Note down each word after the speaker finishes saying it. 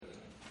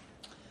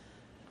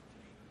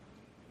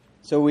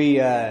So we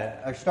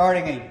are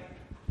starting a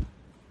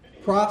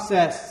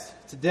process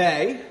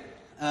today.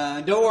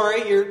 Don't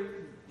worry,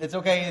 it's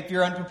okay if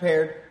you're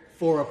unprepared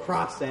for a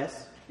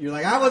process. You're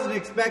like, I wasn't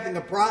expecting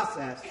a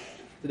process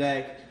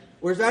today.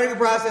 We're starting a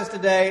process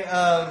today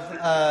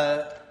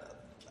of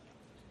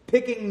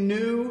picking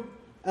new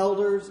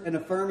elders and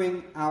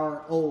affirming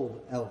our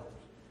old elders.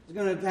 It's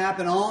going to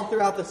happen all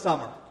throughout the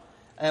summer.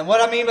 And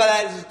what I mean by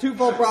that is a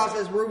twofold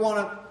process. We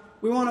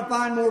want to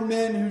find more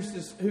men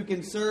who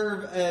can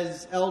serve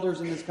as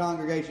elders in this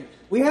congregation.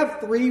 We have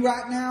 3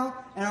 right now,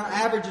 and our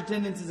average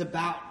attendance is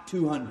about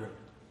 200.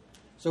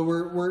 So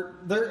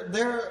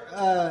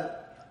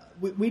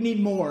we need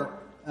more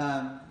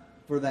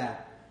for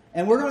that.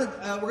 And we're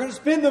gonna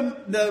spend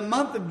the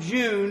month of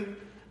June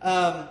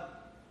kind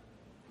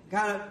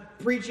of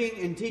preaching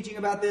and teaching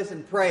about this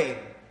and praying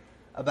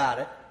about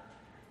it.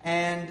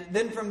 And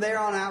then from there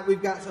on out,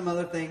 we've got some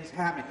other things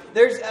happening.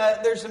 There's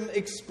some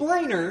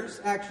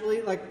explainers,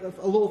 actually, like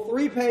a little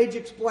 3-page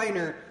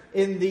explainer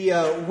in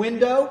the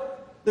window.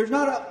 There's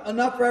not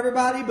enough for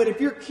everybody, but if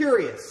you're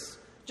curious,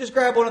 just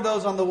grab one of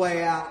those on the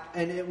way out,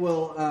 and it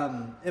will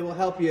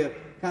help you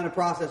kind of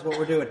process what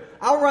we're doing.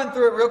 I'll run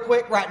through it real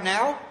quick right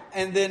now,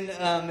 and then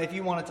if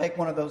you want to take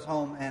one of those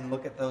home and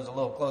look at those a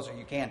little closer,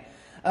 you can.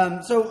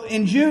 So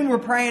in June, we're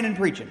praying and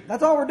preaching.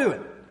 That's all we're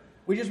doing.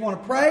 We just want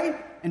to pray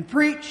and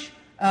preach.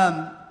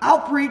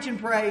 I'll preach and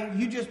pray.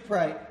 You just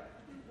pray.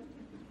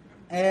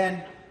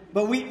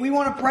 But we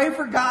want to pray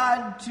for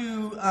God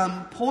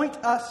to point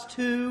us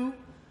to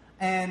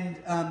and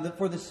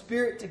for the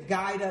Spirit to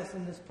guide us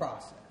in this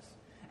process.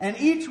 And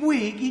each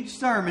week, each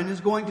sermon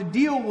is going to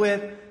deal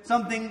with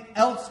something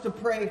else to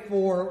pray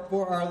for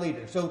our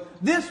leaders. So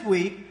this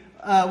week,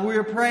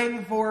 we're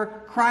praying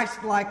for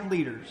Christ-like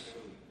leaders.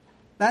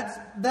 That's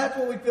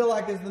what we feel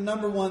like is the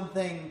number one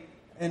thing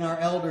in our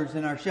elders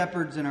and our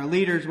shepherds and our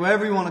leaders,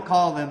 whatever you want to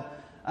call them.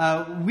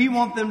 We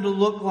want them to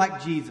look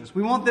like Jesus.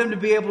 We want them to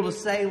be able to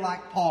say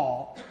like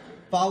Paul,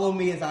 follow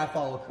me as I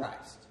follow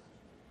Christ.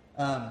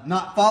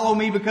 Not follow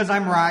me because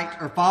I'm right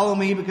or follow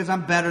me because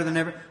I'm better than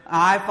ever.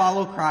 I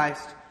follow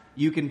Christ.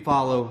 You can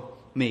follow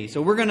me.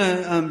 So we're going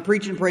to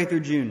preach and pray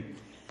through June.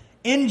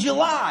 In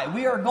July,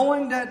 we are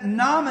going to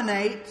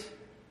nominate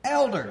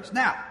elders.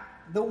 Now,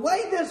 the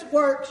way this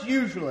works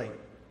usually,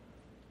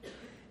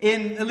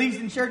 at least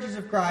in churches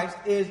of Christ,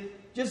 is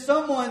just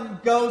someone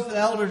goes to the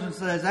elders and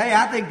says, hey,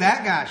 I think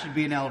that guy should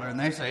be an elder. And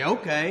they say,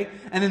 okay.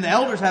 And then the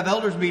elders have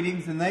elders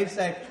meetings and they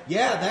say,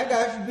 yeah, that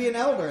guy should be an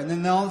elder. And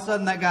then all of a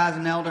sudden that guy's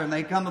an elder and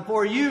they come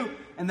before you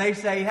and they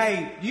say,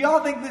 hey, do y'all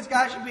think this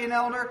guy should be an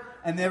elder?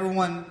 And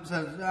everyone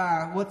says,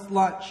 what's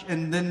lunch?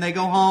 And then they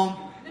go home.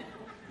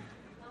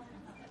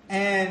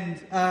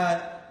 And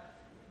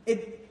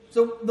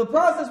so the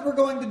process we're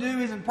going to do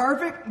isn't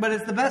perfect, but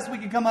it's the best we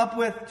can come up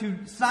with to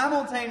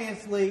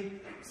simultaneously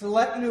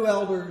select new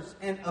elders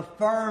and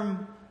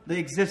affirm the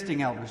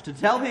existing elders. To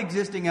tell the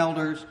existing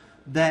elders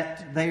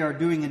that they are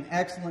doing an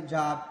excellent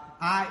job.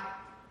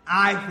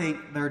 I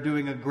think they're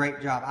doing a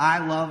great job.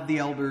 I love the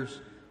elders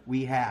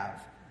we have.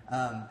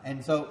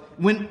 And so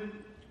when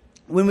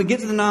we get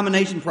to the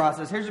nomination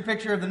process, here's a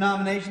picture of the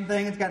nomination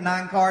thing. It's got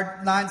 9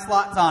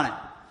 slots on it.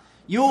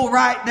 You'll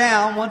write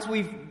down, once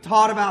we've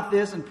taught about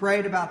this and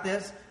prayed about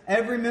this,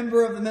 every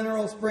member of the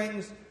Mineral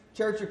Springs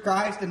Church of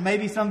Christ, and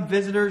maybe some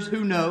visitors,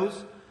 who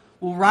knows,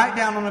 will write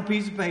down on a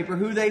piece of paper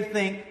who they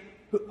think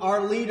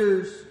our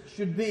leaders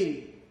should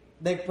be.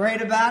 They've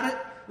prayed about it.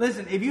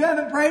 Listen, if you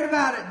haven't prayed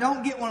about it,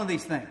 don't get one of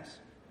these things.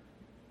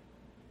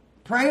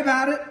 Pray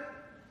about it.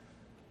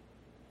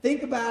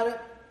 Think about it.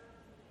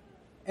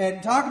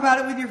 And talk about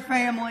it with your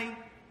family.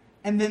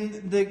 And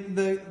then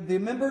the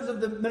members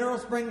of the Mineral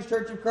Springs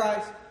Church of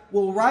Christ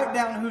will write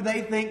down who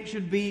they think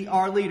should be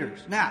our leaders.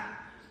 Now,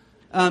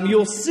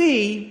 you'll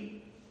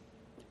see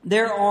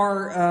there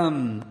are,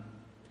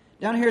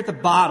 down here at the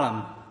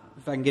bottom,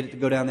 if I can get it to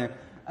go down there,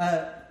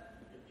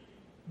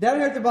 down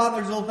here at the bottom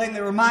there's a little thing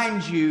that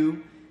reminds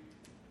you,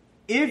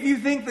 if you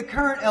think the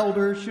current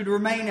elders should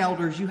remain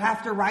elders, you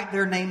have to write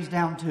their names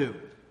down too.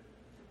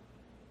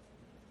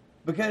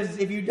 Because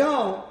if you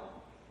don't,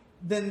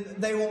 then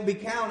they won't be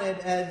counted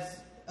as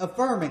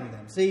affirming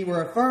them. See,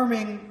 we're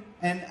affirming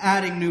and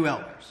adding new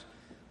elders.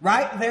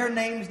 Write their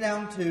names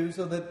down too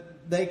so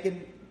that they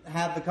can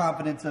have the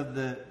confidence of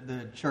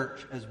the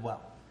church as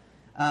well.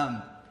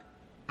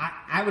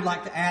 I would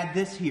like to add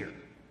this here.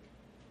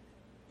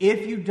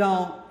 If you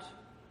don't,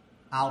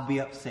 I'll be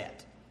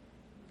upset.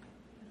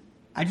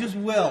 I just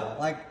will.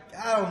 Like,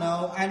 I don't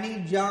know. I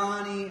need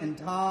Johnny and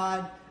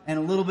Todd and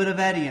a little bit of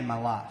Eddie in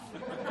my life.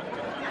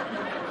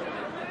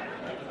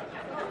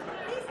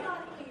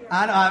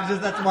 I know,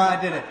 that's why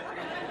I did it.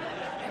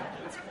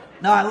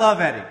 No, I love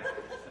Eddie.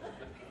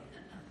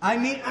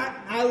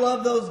 I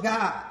love those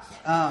guys.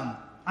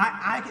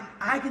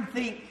 I can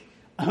think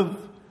of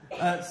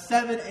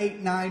 7, 8,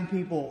 9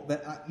 people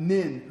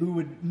men who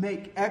would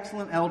make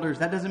excellent elders.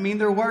 That doesn't mean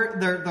they're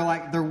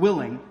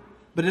willing,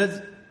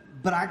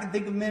 but I can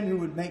think of men who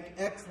would make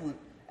excellent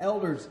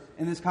elders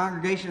in this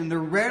congregation, and they're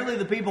rarely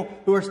the people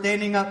who are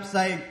standing up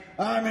saying,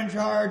 I'm in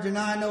charge and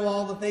I know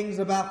all the things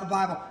about the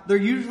Bible. They're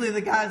usually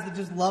the guys that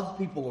just love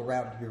people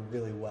around here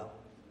really well.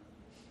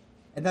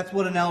 And that's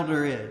what an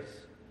elder is.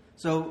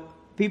 So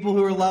people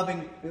who are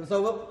loving.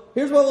 So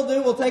here's what we'll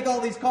do. We'll take all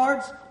these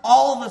cards.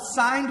 All the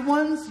signed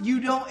ones,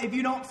 if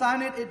you don't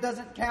sign it, it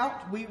doesn't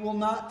count. We will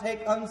not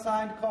take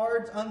unsigned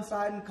cards.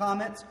 Unsigned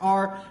comments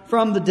are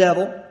from the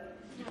devil.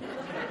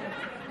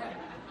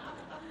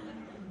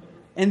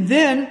 And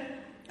then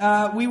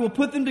we will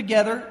put them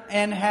together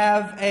and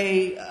have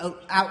a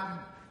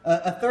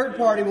third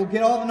party will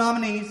get all the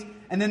nominees,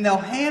 and then they'll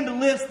hand a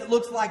list that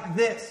looks like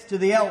this to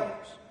the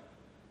elders.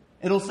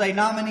 It'll say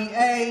nominee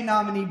A,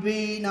 nominee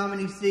B,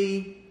 nominee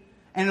C,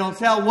 and it'll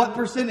tell what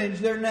percentage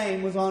their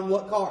name was on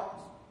what cards.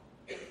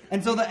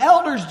 And so the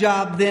elder's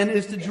job then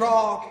is to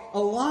draw a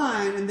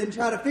line and then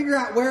try to figure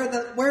out where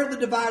the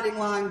dividing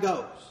line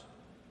goes.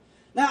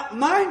 Now,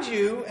 mind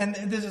you, and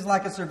this is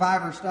like a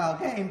Survivor-style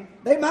game,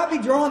 they might be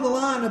drawing the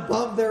line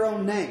above their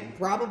own name.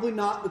 Probably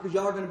not, because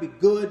y'all are going to be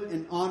good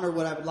and honor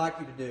what I would like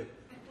you to do.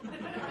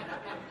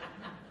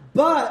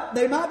 But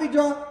they might be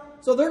drawing.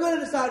 So they're going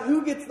to decide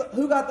who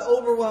got the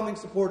overwhelming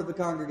support of the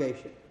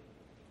congregation.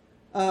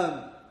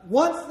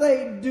 Once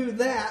they do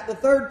that, the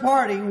third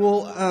party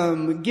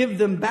will give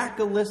them back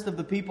a list of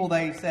the people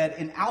they said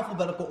in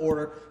alphabetical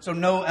order, so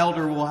no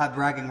elder will have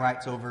bragging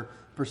rights over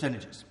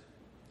percentages.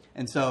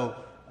 And so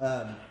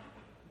I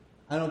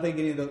don't think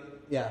any of the...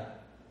 Yeah.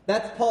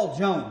 That's Paul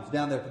Jones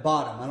down there at the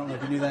bottom. I don't know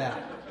if you knew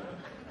that.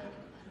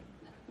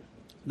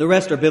 The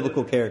rest are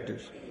biblical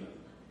characters.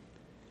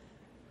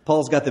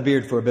 Paul's got the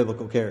beard for a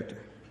biblical character.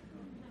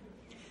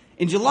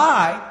 In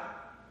July,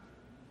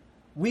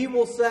 we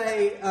will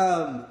say...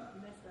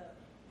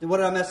 what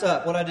did I mess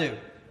up? What did I do?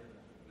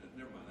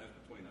 Never mind, that's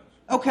between us.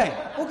 Okay,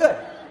 well good.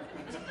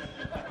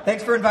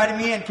 Thanks for inviting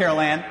me in, Carol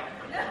Ann.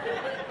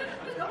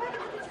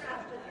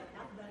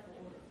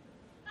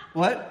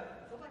 What?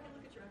 Go back and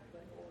look at your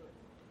alphabetical order.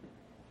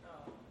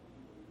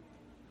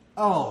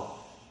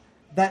 Oh,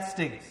 that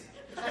stinks.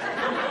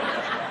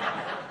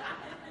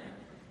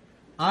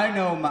 I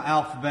know my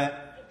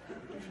alphabet.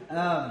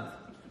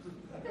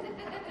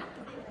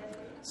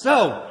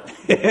 So,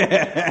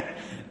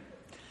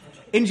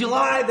 in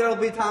July, there will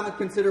be a time of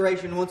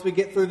consideration. Once we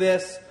get through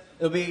this,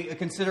 it'll be a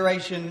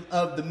consideration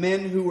of the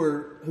men who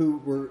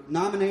were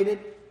nominated.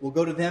 We'll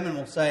go to them and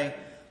we'll say,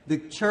 the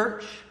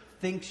church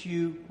thinks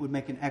you would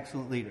make an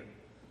excellent leader.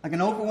 Like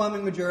an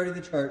overwhelming majority of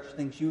the church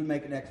thinks you would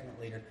make an excellent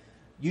leader.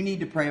 You need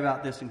to pray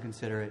about this and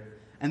consider it.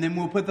 And then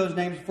we'll put those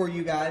names before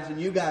you guys,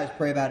 and you guys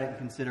pray about it and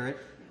consider it.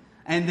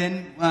 And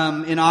then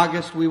in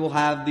August, we will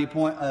have the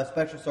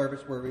special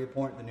service where we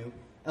appoint the new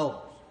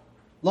elders.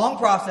 Long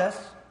process,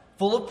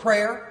 full of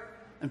prayer,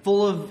 and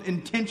full of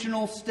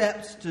intentional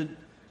steps to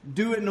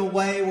do it in a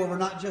way where we're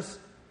not just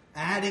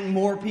adding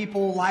more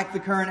people like the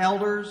current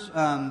elders,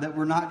 that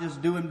we're not just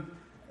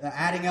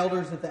adding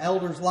elders that the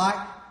elders like.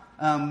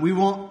 We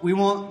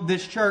want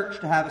this church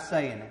to have a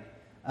say in it.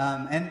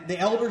 And the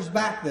elders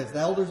back this. The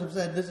elders have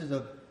said this is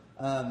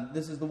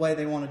the way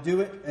they want to do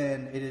it,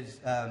 and it is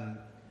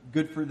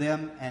good for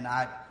them. And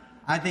I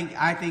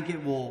think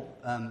it will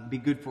be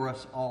good for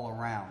us all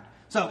around.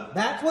 So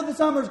that's what the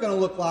summer is going to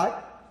look like.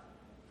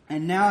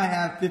 And now I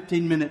have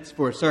 15 minutes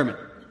for a sermon.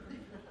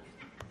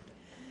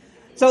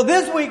 So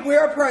this week we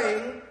are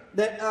praying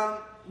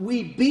that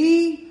we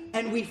be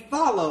and we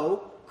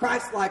follow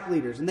Christ-like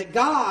leaders, and that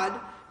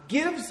God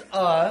gives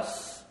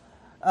us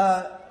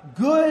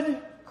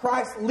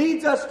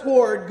leads us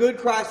toward good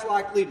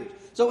Christ-like leaders.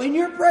 So in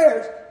your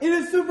prayers, it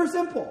is super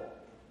simple.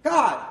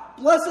 God,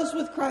 bless us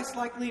with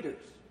Christ-like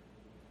leaders.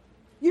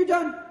 You're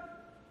done.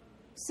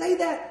 Say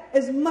that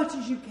as much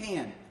as you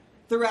can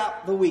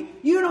throughout the week.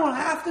 You don't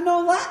have to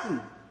know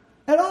Latin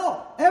at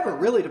all, ever,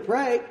 really, to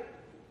pray.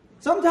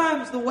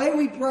 Sometimes the way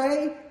we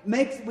pray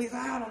we say,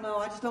 I don't know,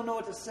 I just don't know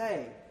what to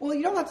say. Well,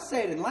 you don't have to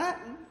say it in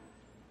Latin.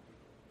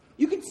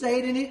 You can say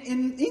it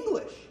in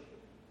English.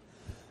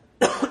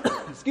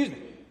 Excuse me.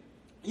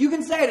 You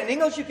can say it in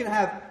English. You can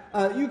have,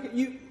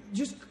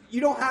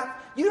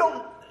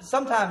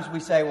 sometimes we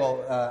say,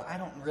 well, I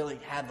don't really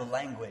have the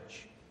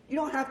language. You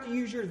don't have to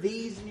use your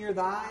these and your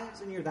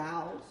thys and your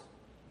thous.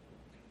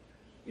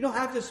 You don't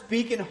have to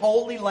speak in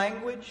holy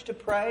language to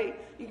pray.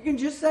 You can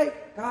just say,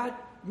 God,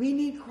 we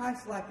need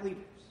Christ-like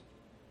leaders.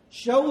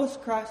 Show us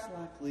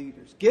Christ-like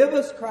leaders. Give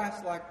us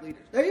Christ-like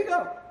leaders. There you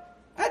go.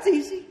 That's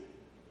easy.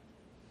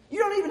 You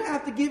don't even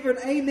have to give an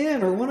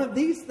amen or one of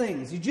these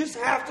things. You just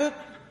have to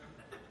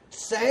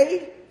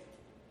say,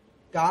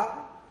 God,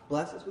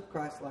 bless us with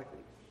Christ-like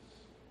leaders.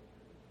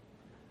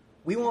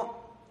 We want,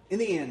 in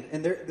the end,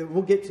 and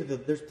we'll get to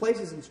there's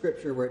places in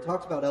Scripture where it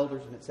talks about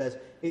elders and it says,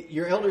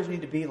 your elders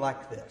need to be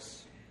like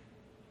this.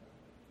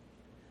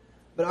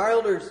 But our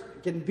elders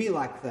can be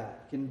like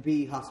that, can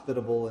be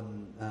hospitable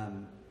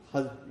and,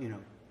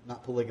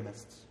 not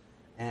polygamists.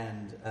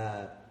 And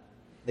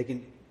we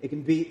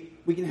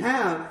can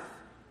have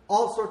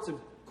all sorts of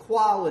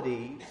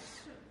qualities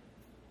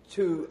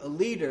to a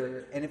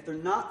leader, and if they're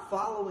not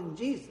following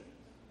Jesus,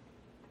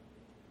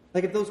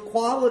 like if those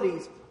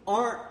qualities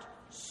aren't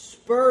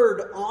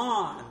spurred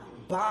on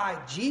by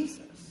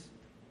Jesus,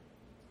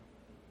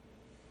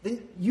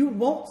 then you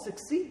won't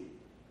succeed.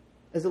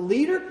 As a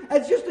leader,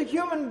 as just a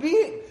human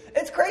being.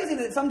 It's crazy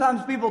that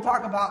sometimes people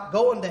talk about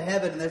going to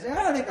heaven and they say,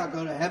 I think I'll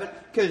go to heaven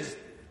because,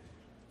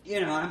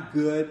 I'm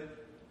good.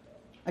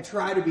 I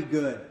try to be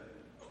good.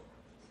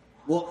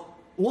 Well,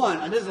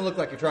 one, it doesn't look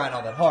like you're trying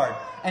all that hard.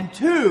 And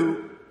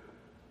two,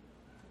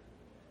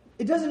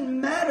 it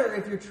doesn't matter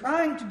if you're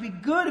trying to be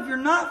good. If you're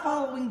not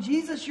following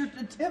Jesus, your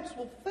attempts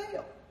will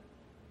fail.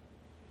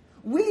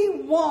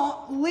 We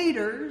want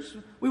leaders,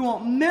 we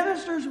want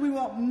ministers, we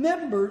want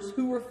members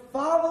who are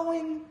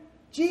following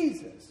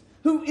Jesus,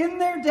 who in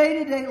their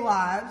day-to-day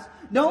lives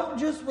don't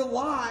just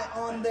rely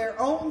on their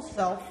own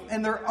self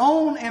and their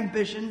own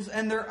ambitions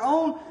and their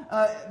own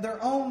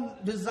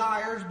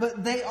desires,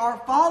 but they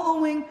are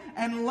following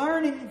and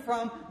learning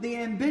from the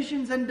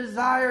ambitions and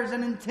desires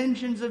and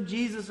intentions of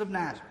Jesus of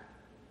Nazareth,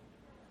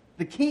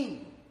 the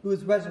King who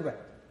is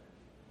resurrected.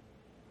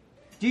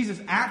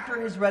 Jesus,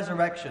 after his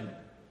resurrection,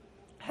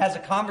 has a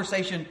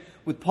conversation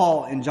with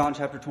Paul in John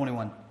chapter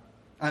 21.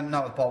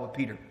 Not with Paul, with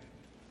Peter.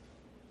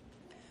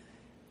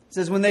 It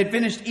says, when they'd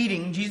finished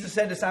eating, Jesus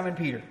said to Simon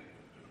Peter,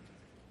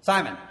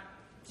 Simon,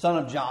 son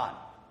of John,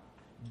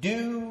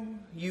 do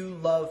you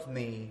love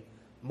me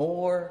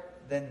more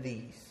than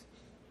these?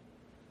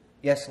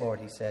 Yes,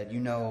 Lord, he said, you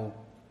know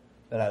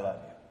that I love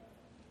you.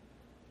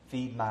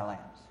 Feed my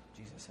lambs,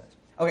 Jesus says.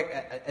 Okay,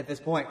 at this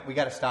point, we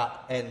got to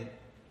stop and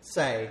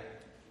say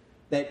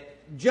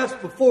that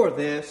just before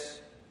this,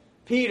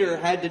 Peter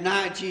had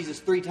denied Jesus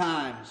 3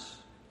 times.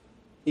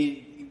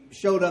 He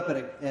showed up at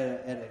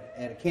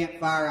a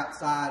campfire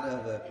outside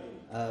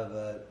of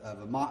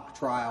a mock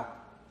trial,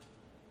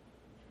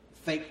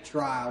 fake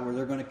trial where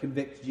they're going to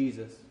convict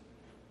Jesus.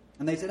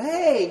 And they said,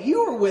 hey,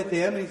 you were with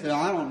him. And he said,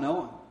 I don't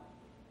know him.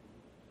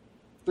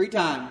 3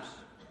 times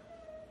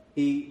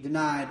he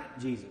denied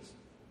Jesus.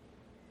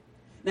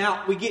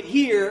 Now, we get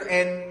here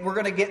and we're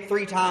going to get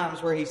 3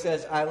 times where he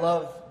says, I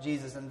love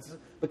Jesus. And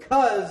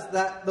because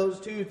those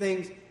 2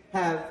 things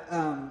have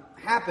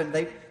happened,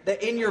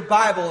 that in your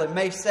Bible it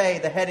may say,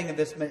 the heading of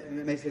this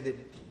may say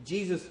that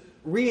Jesus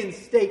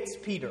reinstates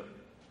Peter.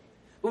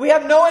 But we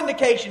have no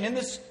indication in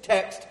this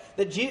text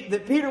that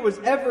Peter was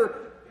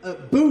ever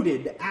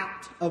booted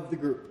out of the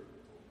group.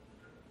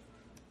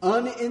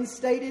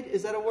 Uninstated,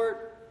 is that a word?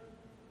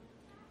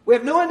 We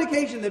have no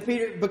indication that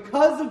Peter,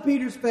 because of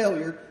Peter's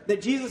failure,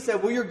 that Jesus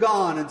said, well, you're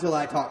gone until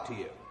I talk to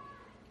you.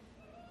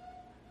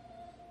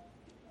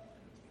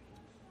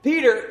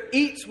 Peter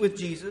eats with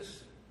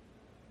Jesus.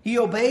 He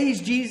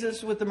obeys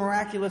Jesus with the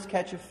miraculous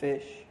catch of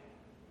fish.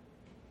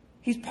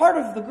 He's part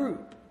of the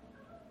group.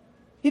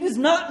 He does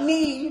not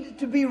need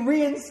to be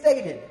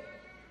reinstated.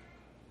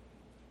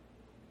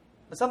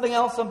 But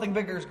something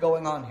bigger is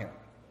going on here.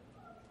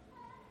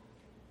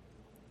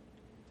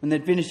 When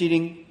they'd finished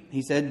eating,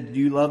 he said, do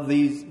you love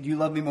these? Do you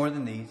love me more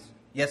than these?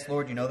 Yes,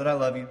 Lord, you know that I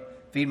love you.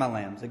 Feed my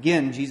lambs.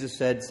 Again, Jesus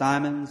said,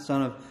 Simon,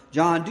 son of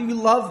John, do you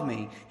love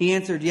me? He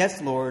answered,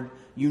 yes, Lord,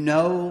 you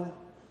know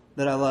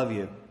that I love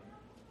you.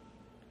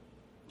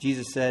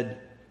 Jesus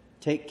said,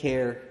 take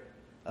care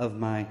of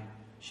my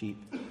sheep.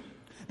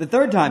 The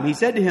 3rd time he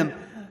said to him,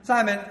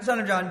 Simon, son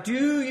of John,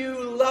 do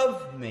you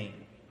love me?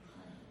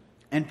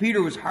 And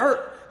Peter was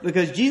hurt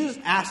because Jesus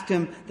asked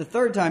him the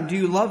 3rd time, do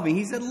you love me?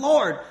 He said,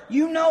 Lord,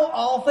 you know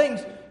all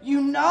things.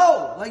 You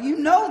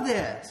know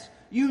this.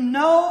 You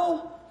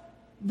know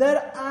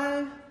that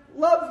I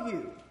love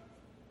you.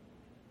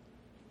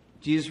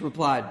 Jesus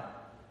replied,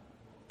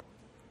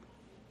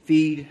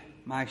 feed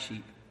my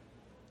sheep.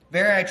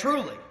 Very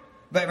truly,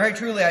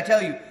 I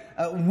tell you,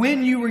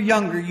 when you were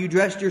younger, you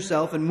dressed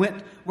yourself and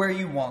went where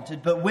you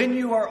wanted. But when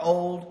you are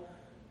old,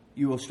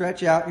 you will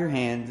stretch out your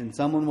hands and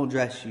someone will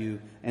dress you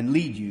and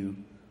lead you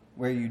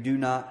where you do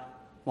not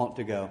want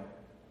to go.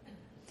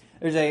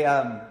 There's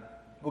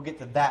we'll get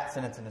to that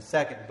sentence in a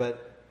second,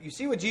 but you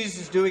see what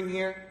Jesus is doing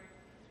here?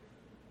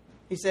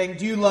 He's saying,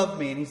 do you love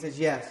me? And he says,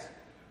 yes.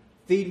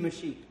 Feed my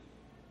sheep.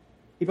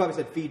 He probably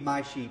said, feed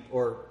my sheep,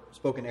 or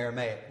spoke in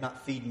Aramaic,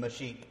 not feed my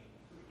sheep.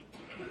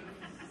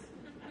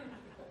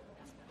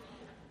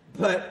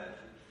 But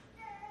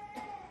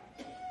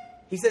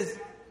he says,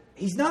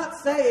 he's not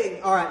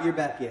saying, all right, you're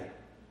back in.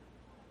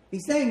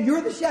 He's saying,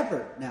 you're the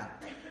shepherd now.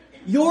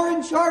 You're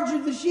in charge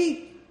of the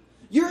sheep.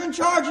 You're in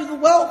charge of the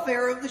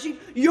welfare of the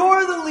sheep.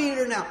 You're the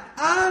leader now.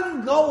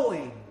 I'm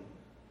going.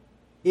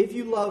 If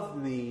you love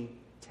me,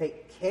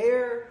 take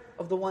care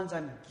of the ones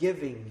I'm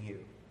giving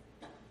you.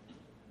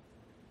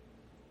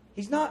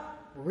 He's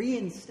not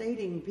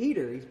reinstating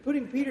Peter. He's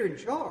putting Peter in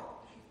charge.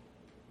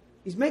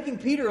 He's making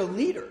Peter a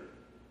leader.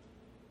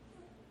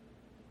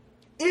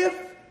 If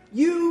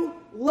you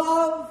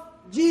love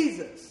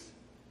Jesus,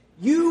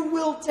 you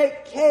will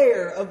take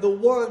care of the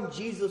one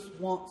Jesus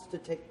wants to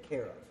take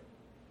care of.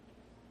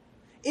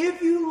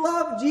 If you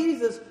love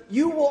Jesus,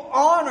 you will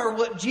honor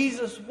what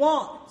Jesus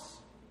wants.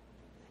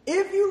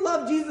 If you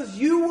love Jesus,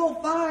 you will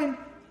find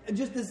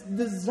just this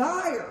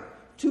desire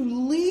to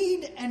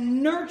lead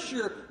and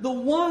nurture the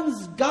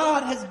ones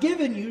God has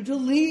given you to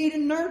lead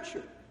and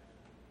nurture.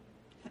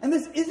 And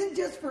this isn't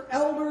just for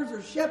elders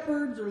or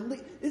shepherds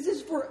this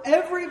is for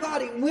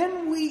everybody.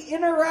 When we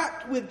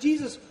interact with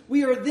Jesus,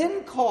 we are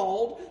then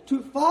called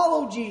to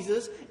follow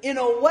Jesus in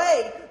a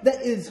way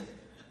that is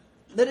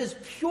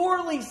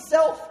purely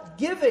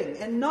self-giving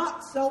and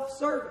not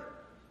self-serving.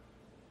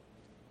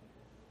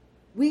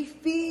 We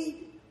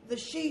feed the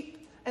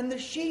sheep, and the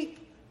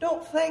sheep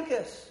don't thank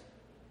us.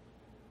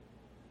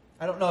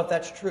 I don't know if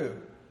that's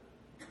true.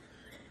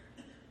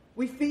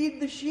 We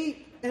feed the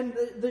sheep, and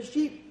the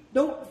sheep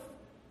don't...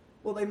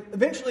 Well, they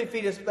eventually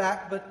feed us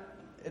back, but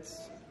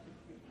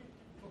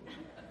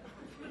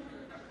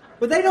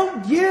they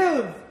don't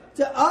give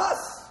to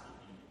us.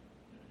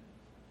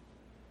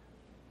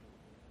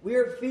 We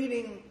are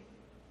feeding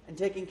and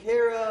taking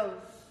care of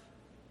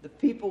the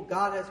people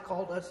God has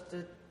called us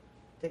to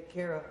take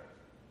care of.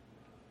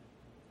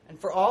 And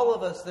for all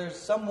of us, there's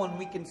someone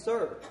we can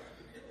serve.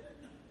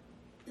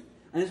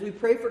 And as we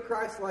pray for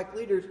Christ-like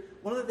leaders,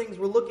 one of the things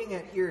we're looking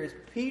at here is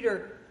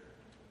Peter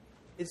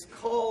is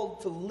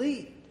called to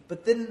lead.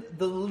 But then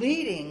the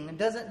leading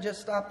doesn't just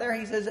stop there.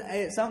 He says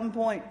at some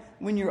point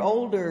when you're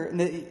older,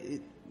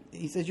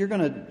 he says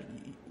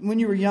when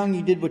you were young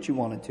you did what you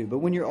wanted to. But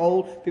when you're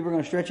old, people are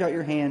going to stretch out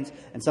your hands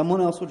and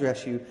someone else will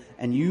dress you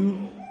and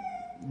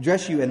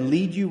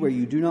lead you where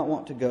you do not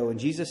want to go. And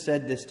Jesus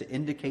said this to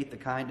indicate the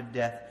kind of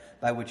death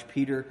by which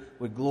Peter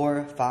would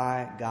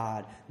glorify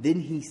God. Then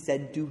he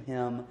said to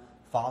him,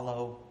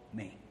 "Follow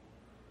me."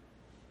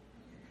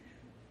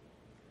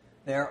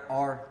 There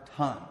are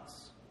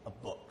tons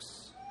of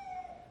books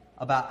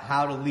about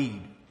how to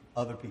lead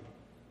other people.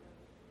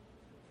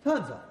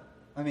 Tons of them.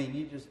 I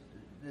mean,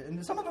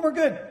 and some of them are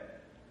good.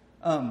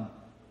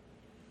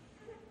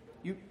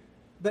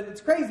 But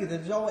it's crazy.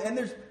 There's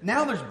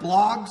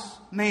blogs.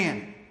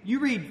 Man, you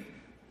read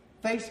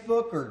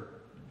Facebook or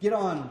get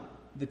on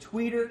the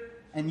Twitter,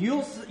 and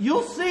you'll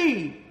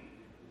see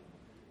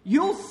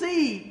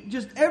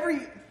just every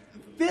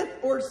fifth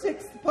or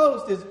sixth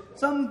post is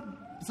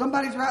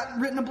somebody's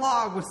written a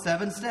blog with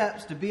 7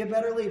 steps to be a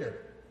better leader.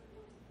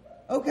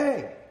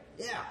 Okay,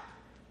 yeah.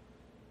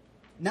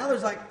 Now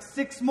there's like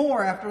 6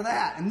 more after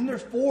that, and then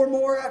there's 4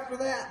 more after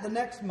that the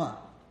next month.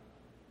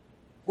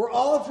 We're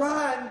all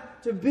trying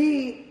to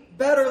be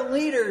better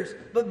leaders,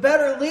 but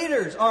better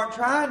leaders aren't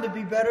trying to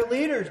be better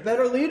leaders.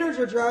 Better leaders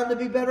are trying to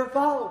be better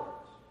followers.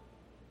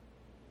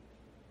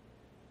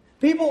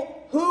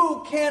 People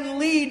who can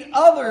lead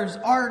others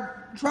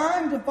are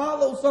trying to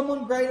follow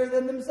someone greater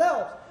than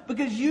themselves,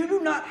 because you do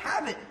not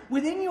have it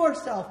within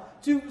yourself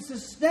to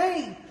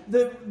sustain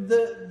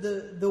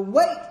the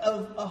weight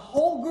of a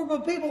whole group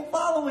of people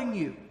following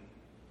you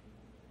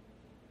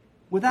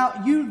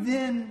without you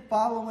then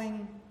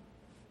following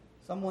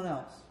someone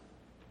else.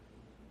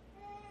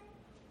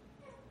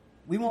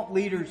 We want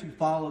leaders who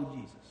follow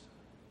Jesus.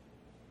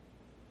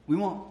 We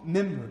want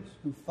members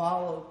who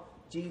follow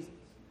Jesus.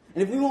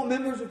 And if we want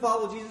members who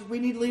follow Jesus, we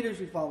need leaders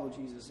who follow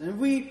Jesus. And if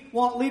we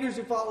want leaders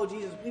who follow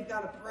Jesus, we've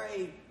got to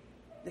pray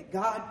that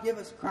God give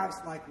us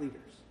Christ-like leaders.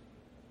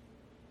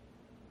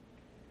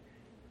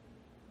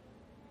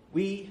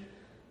 We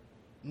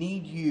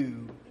need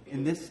you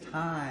in this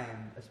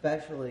time,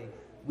 especially.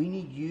 We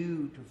need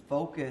you to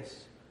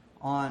focus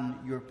on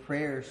your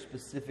prayers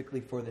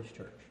specifically for this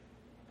church.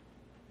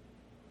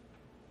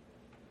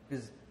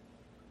 Because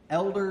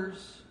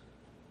elders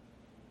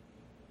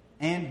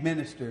and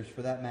ministers,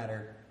 for that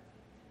matter,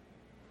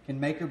 can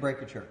make or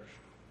break a church.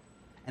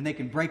 And they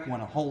can break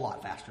one a whole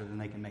lot faster than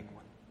they can make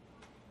one.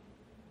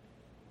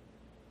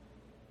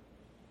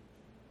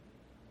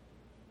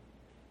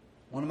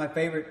 One of my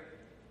favorite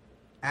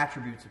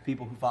attributes of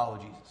people who follow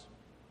Jesus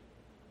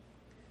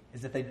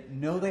is that they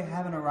know they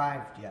haven't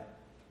arrived yet.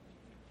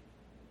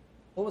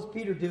 What was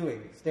Peter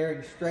doing?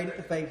 Staring straight in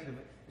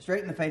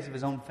the face of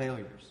his own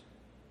failures.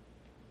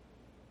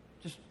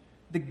 Just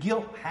the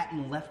guilt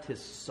hadn't left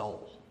his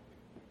soul.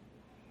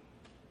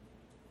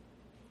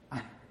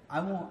 I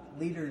want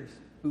leaders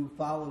who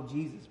follow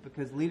Jesus,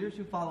 because leaders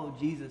who follow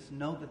Jesus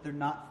know that they're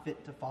not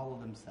fit to follow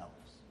themselves.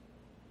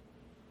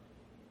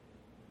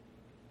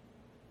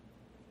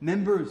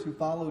 Members who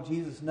follow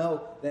Jesus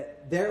know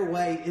that their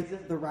way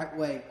isn't the right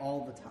way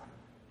all the time.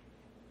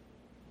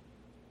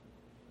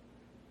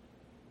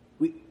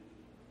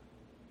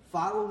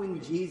 Following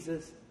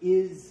Jesus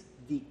is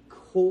the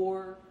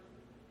core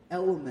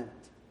element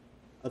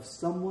of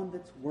someone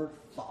that's worth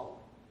following.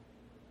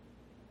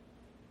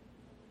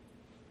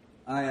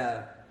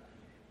 I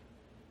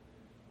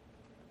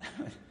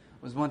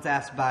was once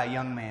asked by a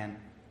young man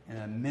in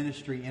a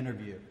ministry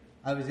interview.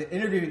 I was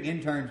interviewing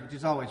interns, which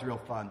is always real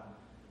fun.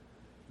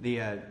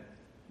 They're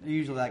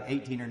usually like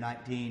 18 or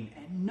 19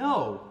 and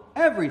know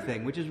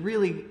everything, which is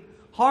really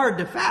hard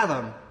to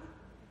fathom.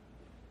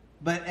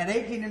 But at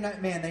 18 or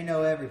 19, man, they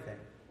know everything.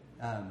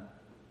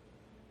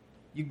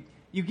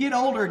 You get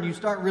older and you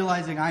start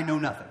realizing I know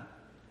nothing.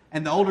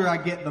 And the older I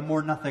get, the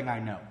more nothing I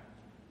know.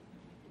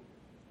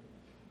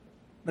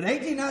 But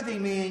 18,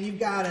 19, man, you've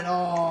got it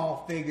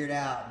all figured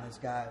out. And this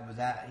guy was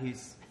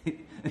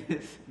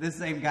this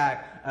same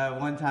guy,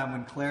 one time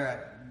when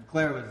Clara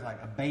Clara was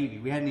like a baby.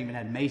 We hadn't even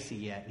had Macy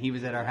yet. He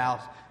was at our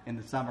house in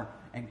the summer,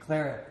 and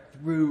Clara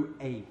threw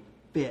a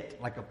fit,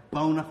 like a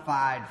bona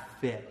fide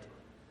fit.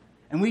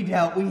 And we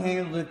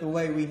handled it the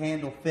way we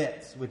handle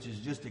fits, which is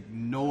just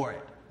ignore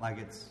it. Like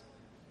it's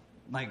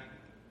like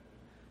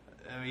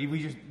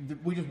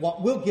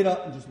we'll get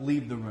up and just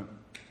leave the room,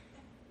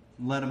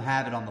 let him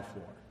have it on the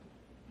floor.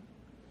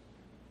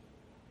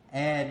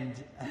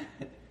 And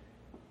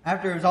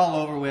after it was all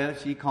over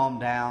with, she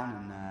calmed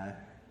down, and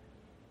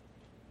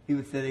he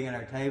was sitting at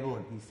our table,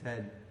 and he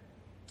said,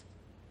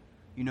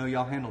 "You know,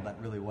 y'all handled that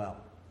really well.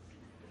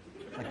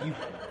 Like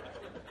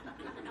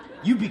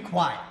you be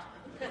quiet.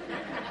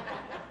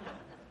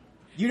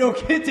 You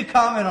don't get to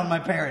comment on my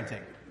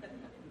parenting,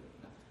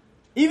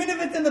 even if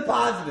it's in the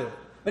positive."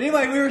 But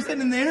anyway, we were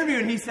sitting in the interview,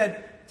 and he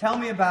said, "Tell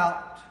me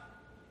about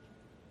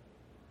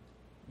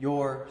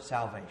your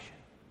salvation,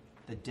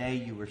 the day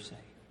you were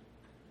saved."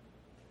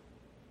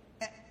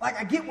 Like,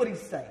 I get what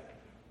he's saying.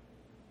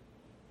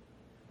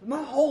 But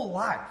my whole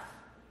life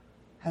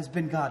has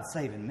been God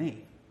saving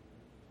me.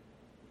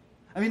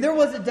 I mean, there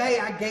was a day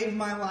I gave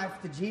my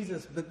life to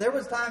Jesus, but there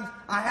was times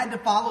I had to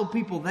follow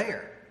people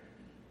there.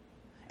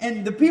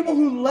 And the people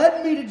who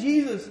led me to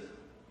Jesus,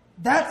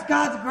 that's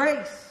God's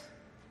grace.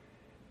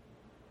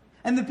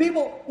 And the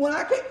people,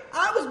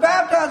 I was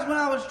baptized when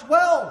I was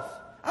 12.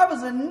 I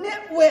was a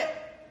nitwit.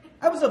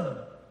 I was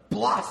a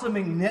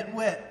blossoming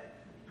nitwit.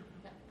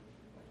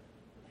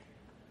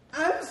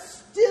 I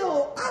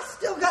still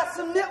got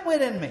some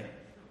nitwit in me.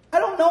 I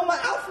don't know my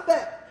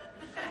alphabet.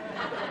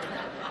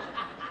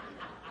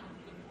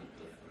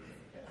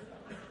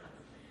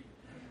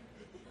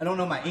 I don't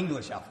know my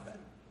English alphabet.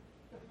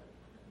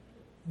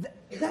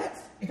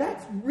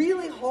 That's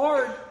really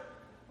hard.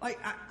 Like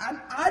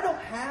I don't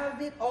have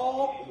it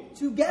all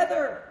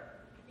together.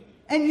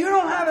 And you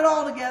don't have it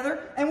all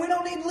together, and we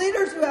don't need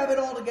leaders who have it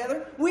all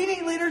together. We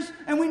need leaders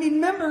and we need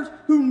members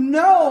who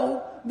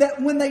know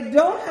that when they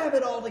don't have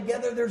it all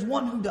together, there's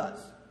one who does.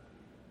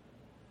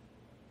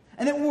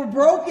 And that when we're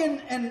broken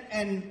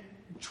and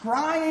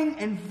trying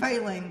and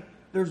failing,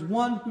 there's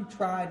one who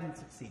tried and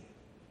succeeded.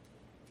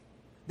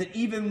 That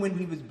even when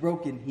he was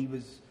broken, he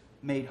was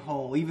made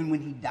whole. Even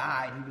when he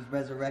died, he was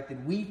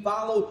resurrected. We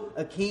follow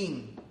a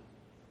king.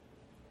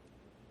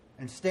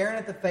 And staring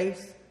at the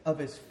face of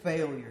his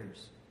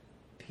failures,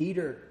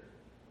 Peter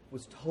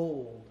was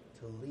told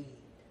to lead.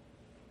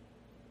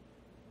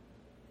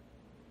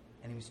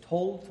 And he was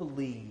told to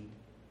lead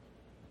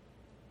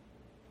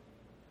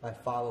by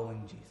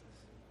following Jesus.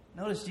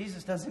 Notice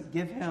Jesus doesn't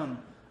give him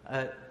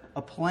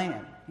a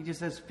plan. He just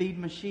says, feed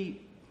my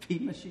sheep.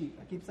 Feed my sheep.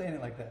 I keep saying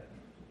it like that.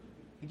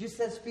 He just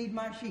says, feed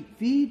my sheep.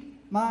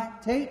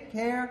 Take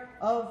care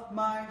of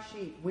my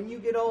sheep. When you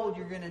get old,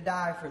 you're going to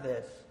die for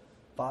this.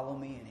 Follow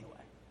me anyway.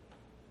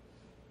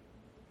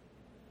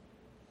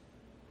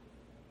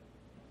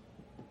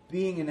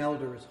 Being an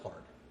elder is hard.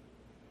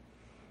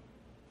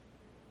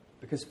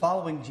 Because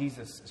following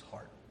Jesus is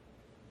hard.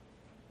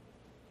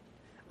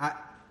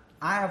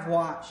 I have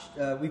watched,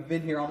 we've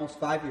been here almost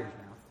 5 years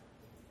now.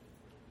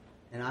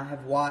 And I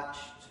have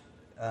watched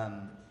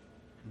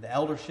the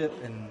eldership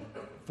in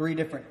 3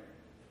 different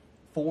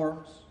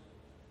forms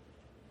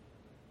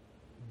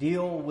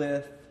deal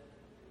with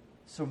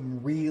some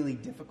really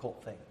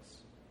difficult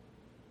things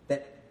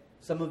that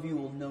some of you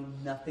will know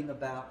nothing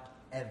about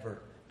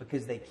ever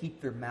because they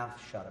keep their mouth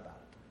shut about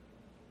it.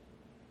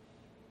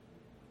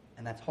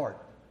 And that's hard.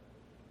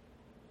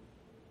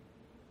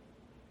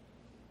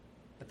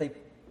 But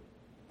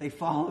they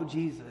follow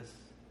Jesus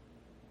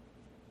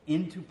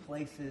into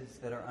places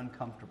that are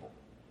uncomfortable.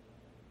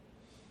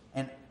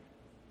 And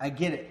I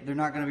get it. They're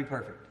not going to be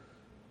perfect.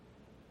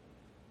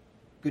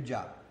 Good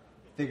job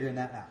figuring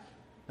that out.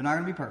 They're not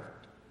going to be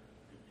perfect.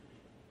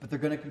 But they're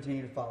going to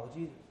continue to follow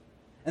Jesus.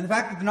 And the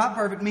fact that they're not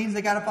perfect means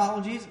they got to follow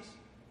Jesus.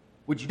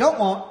 What you don't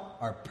want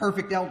are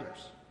perfect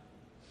elders.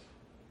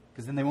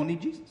 Because then they won't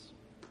need Jesus.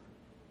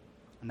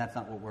 And that's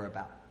not what we're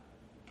about.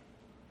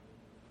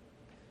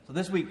 So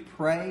this week,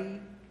 pray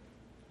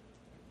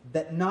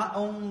that not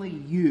only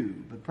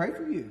you, but pray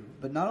for you,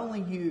 but not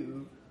only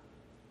you,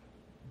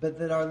 but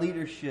that our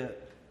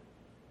leadership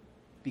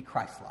be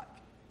Christ-like.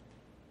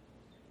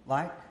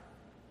 Like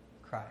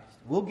Christ.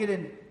 We'll get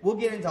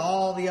into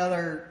all the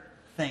other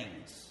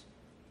things.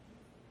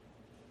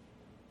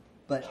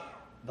 But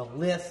the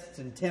lists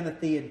and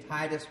Timothy and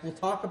Titus, we'll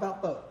talk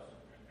about those.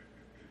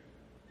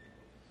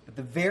 But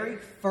the very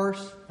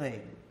first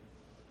thing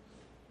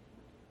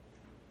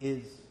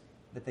is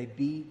that they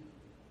be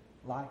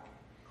like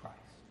Christ.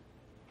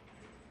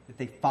 That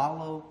they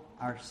follow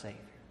our Savior.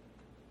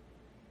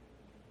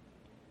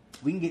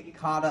 We can get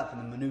caught up in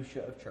the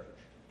minutia of church.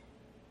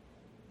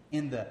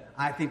 In the,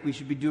 I think we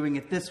should be doing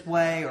it this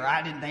way, or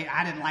I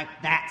didn't like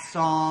that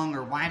song,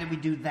 or why did we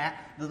do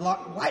that? The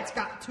lights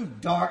got too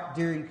dark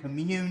during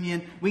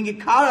communion. We can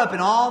get caught up in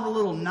all the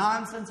little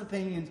nonsense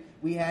opinions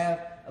we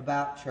have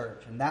about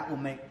church, and that will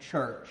make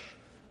church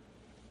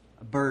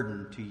a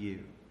burden to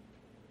you.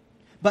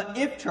 But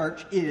if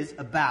church is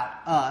about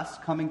us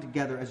coming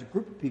together as a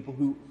group of people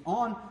who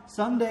on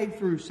Sunday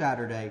through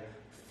Saturday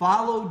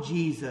follow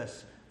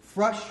Jesus,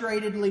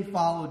 frustratedly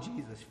follow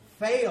Jesus,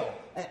 fail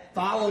at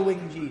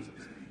following Jesus,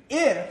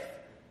 if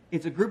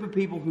it's a group of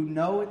people who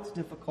know it's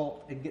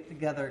difficult and get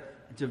together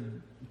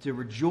to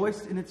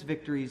rejoice in its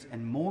victories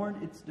and mourn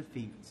its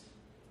defeats,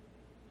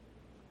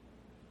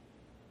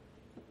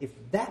 if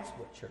that's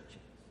what church is,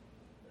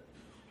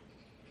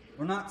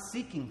 we're not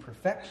seeking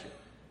perfection.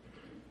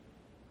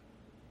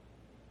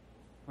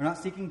 We're not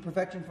seeking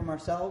perfection from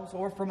ourselves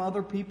or from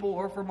other people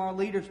or from our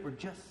leaders. We're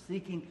just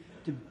seeking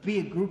to be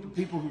a group of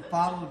people who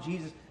follow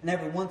Jesus. And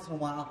every once in a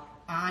while,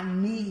 I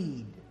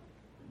need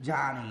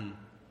Johnny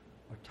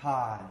or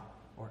Todd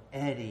or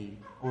Eddie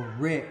or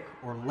Rick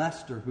or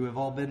Lester, who have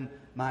all been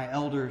my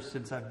elders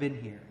since I've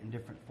been here in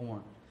different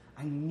forms.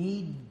 I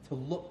need to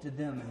look to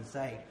them and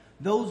say,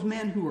 those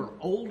men who are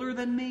older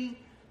than me,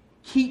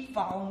 keep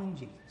following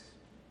Jesus.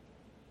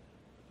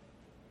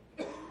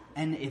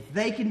 And if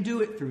they can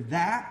do it through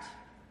that,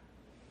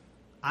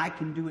 I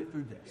can do it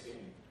through this.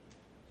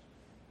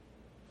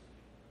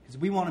 Because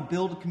we want to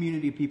build a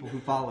community of people who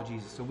follow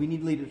Jesus. So we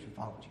need leaders who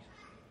follow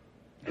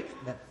Jesus.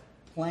 That's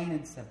plain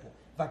and simple.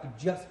 If I could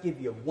just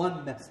give you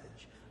one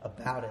message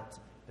about it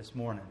this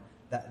morning,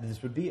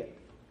 this would be it.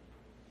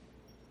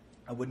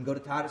 I wouldn't go to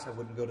Titus. I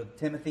wouldn't go to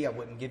Timothy. I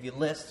wouldn't give you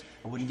lists.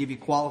 I wouldn't give you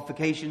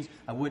qualifications.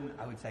 I would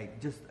say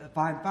just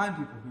find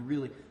people who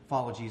really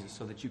follow Jesus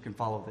so that you can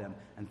follow them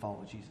and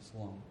follow Jesus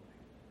along the way.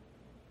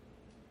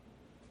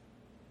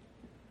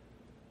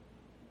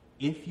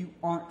 If you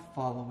aren't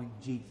following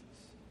Jesus,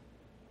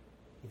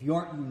 if you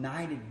aren't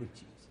united with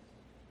Jesus,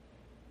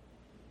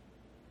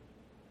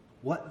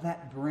 what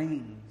that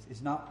brings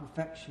is not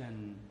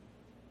perfection,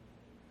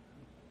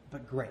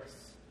 but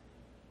grace,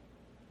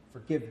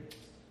 forgiveness,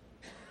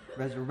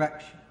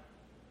 resurrection,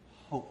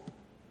 hope,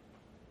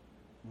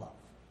 love.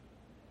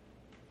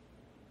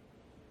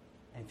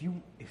 And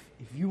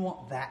if you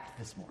want that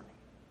this morning,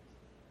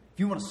 if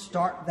you want to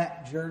start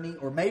that journey,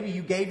 or maybe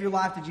you gave your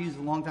life to Jesus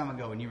a long time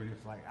ago and you were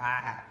just like,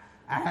 I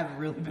haven't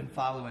really been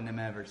following him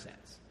ever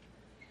since.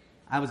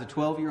 I was a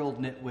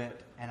 12-year-old nitwit,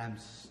 and I'm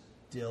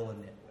still a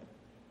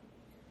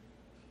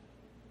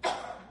nitwit.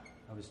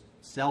 I was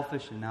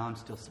selfish, and now I'm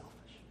still selfish.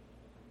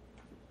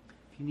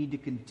 If you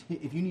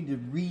need to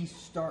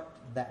restart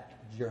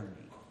that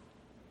journey,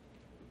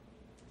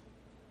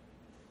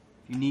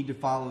 if you need to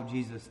follow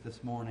Jesus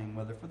this morning,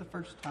 whether for the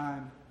first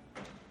time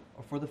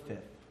or for the 5th,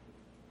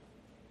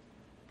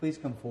 please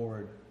come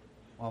forward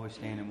while we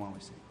stand and while we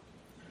sing.